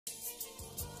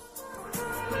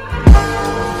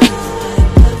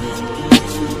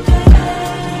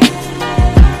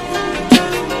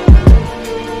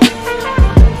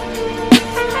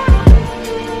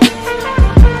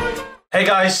Hey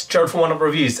guys, Gerald from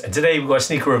Oneupreviewz, and today we've got a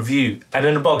sneaker review and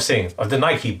an unboxing of the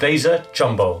Nike BLAZER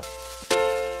Jumbo.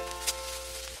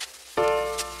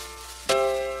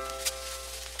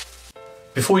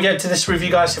 Before we get into this review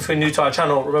guys, if you're new to our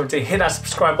channel, remember to hit that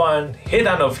subscribe button, hit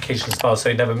that notifications bell so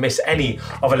you never miss any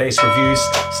of our latest reviews.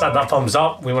 Slap that thumbs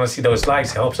up, we want to see those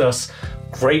likes, it helps us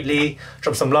greatly.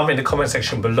 Drop some love in the comment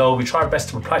section below. We try our best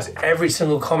to reply to every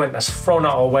single comment that's thrown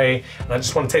our way, and I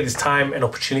just want to take this time and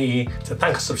opportunity to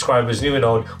thank our subscribers, new and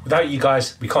old. Without you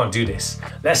guys, we can't do this.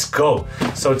 Let's go.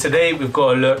 So today we've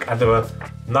got a look at the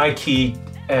Nike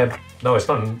Air. No, it's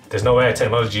not. There's no air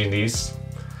technology in these.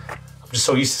 I'm just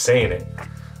so used to saying it.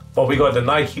 But we got the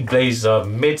Nike BLAZER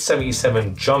mid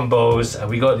 77 jumbos, and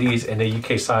we got these in a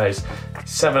UK size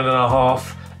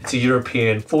 7.5. It's a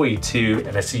European 42,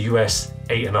 and it's a US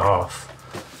 8.5.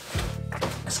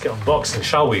 Let's get unboxing,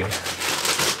 shall we?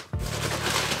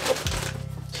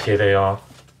 Here they are.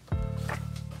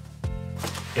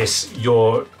 It's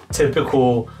your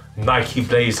typical Nike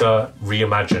BLAZER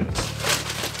reimagined.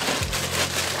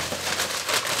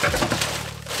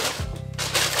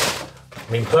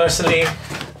 I mean, personally,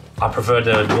 I prefer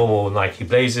the normal Nike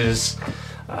BLAZERs,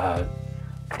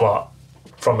 but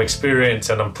from experience,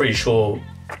 and I'm pretty sure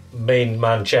main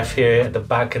man Jeff here at the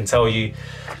back can tell you,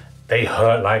 they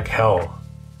hurt like hell.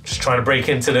 Just trying to break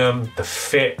into them, the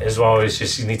fit as well is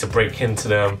just, you need to break into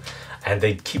them, and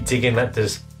they keep digging at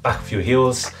this back of your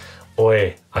heels.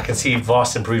 Boy, I can see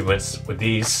vast improvements with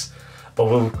these, but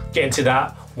we'll get into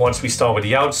that once we start with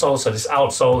the outsole. So this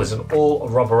outsole is an all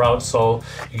rubber outsole.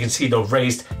 You can see the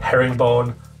raised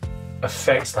herringbone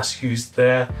effects that's used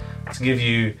there to give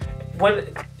you, when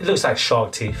it looks like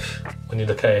shark teeth when you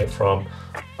look at it from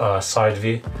side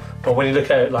view, but when you look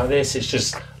at it like this, it's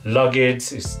just lugged.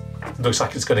 It looks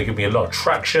like it's going to give me a lot of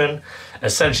traction.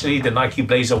 Essentially, the Nike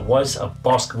BLAZER was a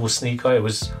basketball sneaker. It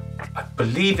was, I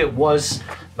believe it was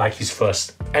Nike's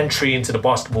first entry into the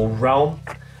basketball realm,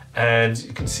 and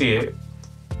you can see it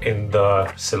in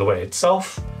the silhouette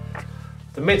itself.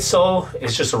 The midsole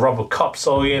is just a rubber cup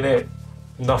sole unit.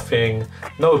 Nothing,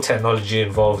 no technology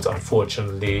involved,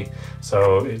 unfortunately.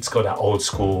 So it's got that old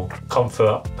school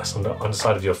comfort that's on the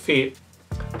underside of your feet.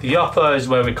 The upper is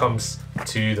where it comes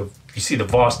to you see the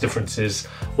vast differences.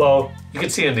 Well, you can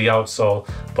see in the outsole,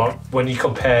 but when you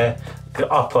compare the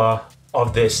upper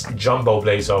of this Jumbo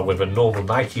BLAZER with a normal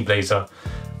Nike BLAZER,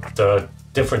 the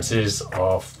differences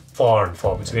are far and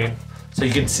far between. So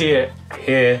you can see it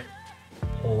here,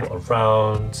 all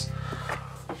around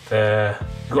there.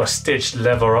 You've got stitched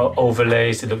leather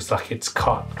overlays. It looks like it's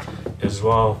cut as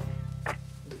well.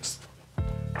 It's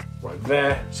right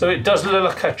there. So it does look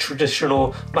like a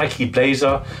traditional Nike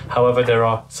BLAZER. However, there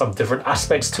are some different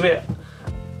aspects to it.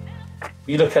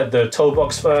 You look at the toe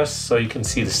box first, so you can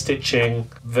see the stitching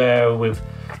there with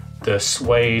the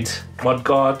suede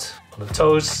mudguard on the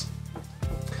toes.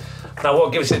 Now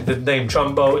what gives it the name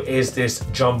Jumbo is this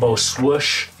Jumbo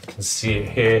swoosh. You can see it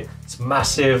here. It's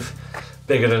massive,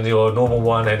 bigger than your normal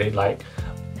one, and it like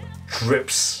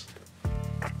drips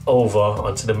over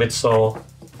onto the midsole,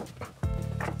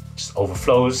 just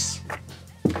overflows.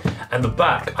 And the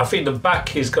back, I think the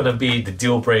back is going to be the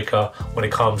deal breaker when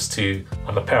it comes to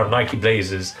a pair of Nike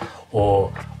BLAZERs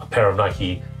or a pair of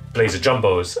Nike BLAZER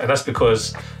Jumbos, and that's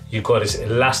because you've got this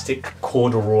elastic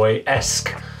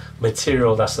corduroy-esque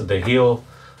material that's at the heel,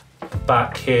 the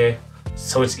back here,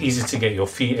 so it's easy to get your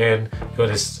feet in. You've got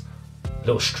this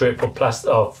little strip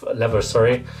of leather,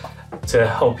 sorry, to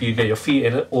help you get your feet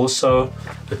in. Also,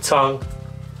 the tongue,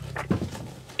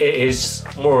 it is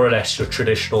more or less your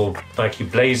traditional Nike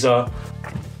BLAZER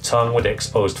tongue with the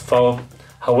exposed foam.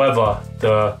 However,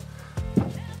 the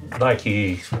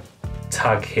Nike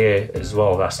tag here as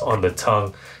well that's on the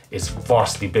tongue is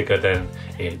vastly bigger than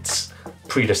its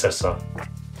predecessor.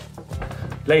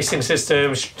 Lacing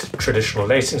system, traditional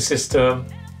lacing system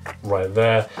right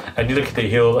there, and you look at the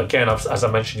heel again, as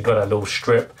I mentioned, you got that little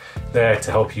strip there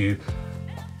to help you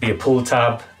be a pull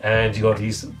tab, and you got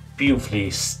these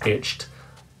beautifully stitched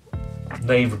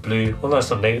navy blue, well no, it's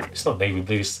not navy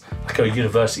blue, it's like a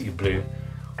university blue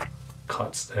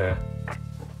cuts there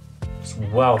as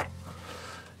well.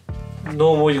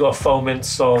 Normal, you got a foam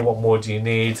insole. What more do you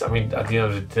need? I mean, at the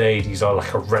end of the day, these are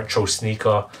like a retro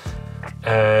sneaker,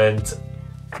 and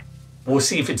we'll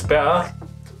see if it's better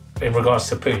in regards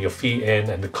to putting your feet in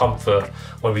and the comfort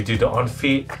when we do the on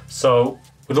feet. So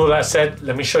with all that said,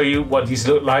 let me show you what these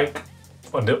look like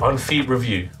on the on feet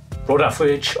review. Roll that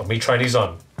footage of me trying these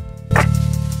on.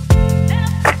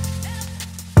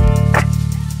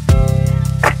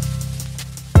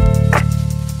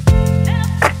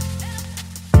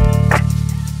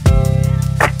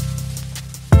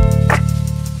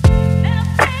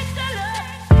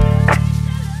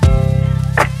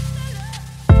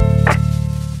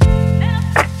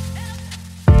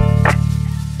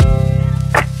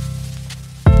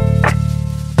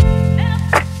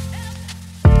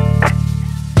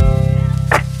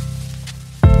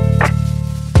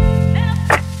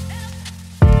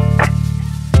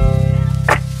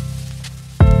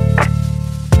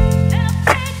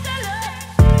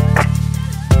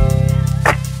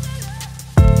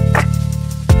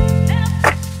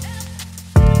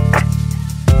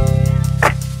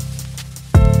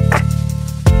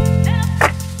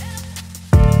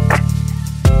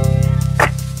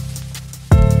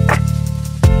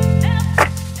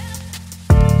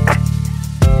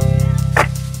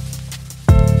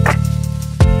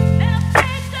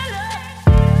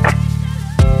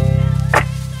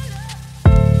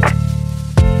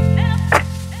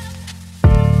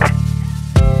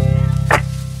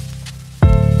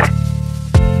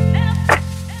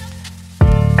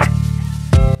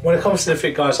 When it comes to the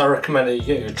fit, guys, I recommend that you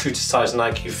get your true to size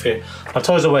Nike fit. My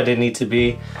toes are where they need to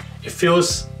be. It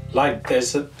feels like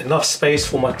there's enough space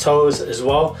for my toes as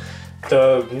well.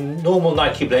 The normal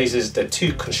Nike BLAZERs, they're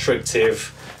too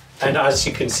constrictive. And as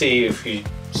you can see, if you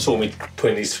saw me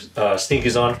putting these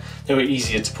sneakers on, they were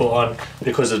easier to put on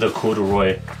because of the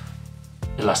corduroy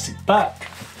elastic back.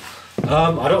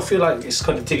 I don't feel like it's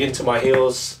going to dig into my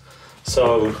heels.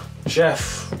 So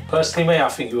Jeff, personally mate, I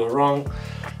think you were wrong.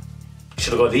 You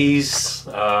should have got these.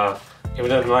 Even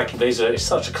though the Nike BLAZER is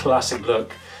such a classic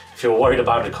look, if you're worried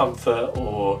about the comfort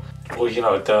or you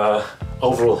know, the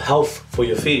overall health for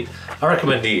your feet, I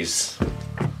recommend these.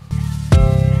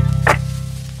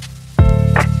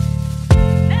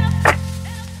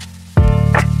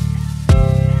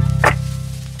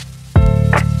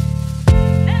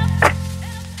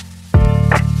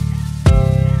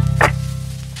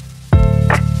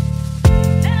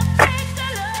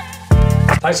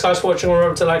 Thanks guys for watching.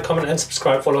 Remember to like, comment and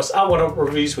subscribe. Follow us at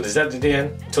Oneupreviewz with a Z at the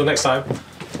end. Until next time,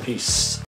 peace.